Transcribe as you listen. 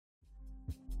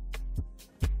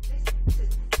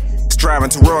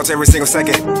Striving to royalty every single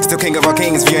second. Still king of all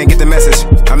kings if you ain't get the message.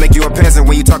 I make you a peasant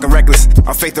when you talking reckless.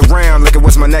 I'll faith around, look at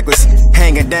what's my necklace.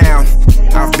 Hanging down,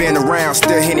 I've been around.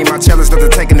 Still hitting my challenge,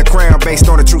 nothing taking the crown. Based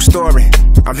on a true story,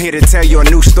 I'm here to tell you a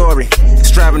new story.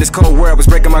 Striving this cold world was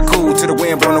breaking my cool. To the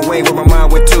wind blown away where my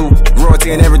mind went to.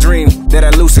 Royalty in every dream that I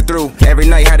lucid through. Every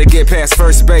night had to get past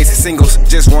first base. Singles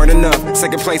just weren't enough.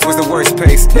 Second place was the worst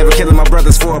pace. Never killing my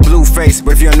brothers for a blue face.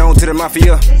 But if you're known to the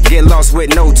mafia, get lost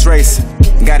with no trace.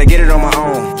 Gotta get it on my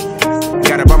own.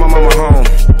 Gotta buy my mama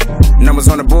home. Numbers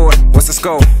on the board, what's the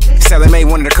score? Sally Mae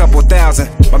wanted a couple thousand.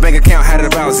 My bank account had it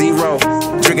about zero.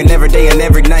 Drinking every day and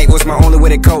every night was my only way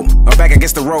to cope. I'm back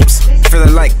against the ropes,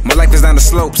 feeling like my life is down the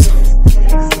slopes.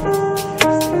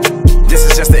 This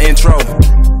is just the intro.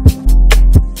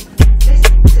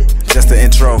 Just the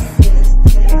intro.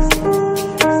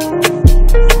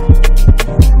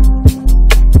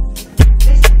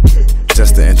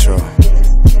 Just the intro.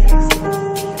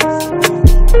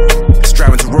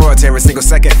 Striving to royalty every single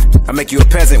second. I make you a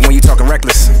peasant when you talking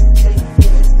reckless.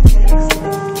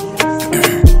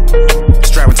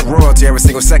 Striving to royalty every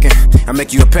single second. I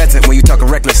make you a peasant when you talking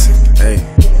reckless. Hey.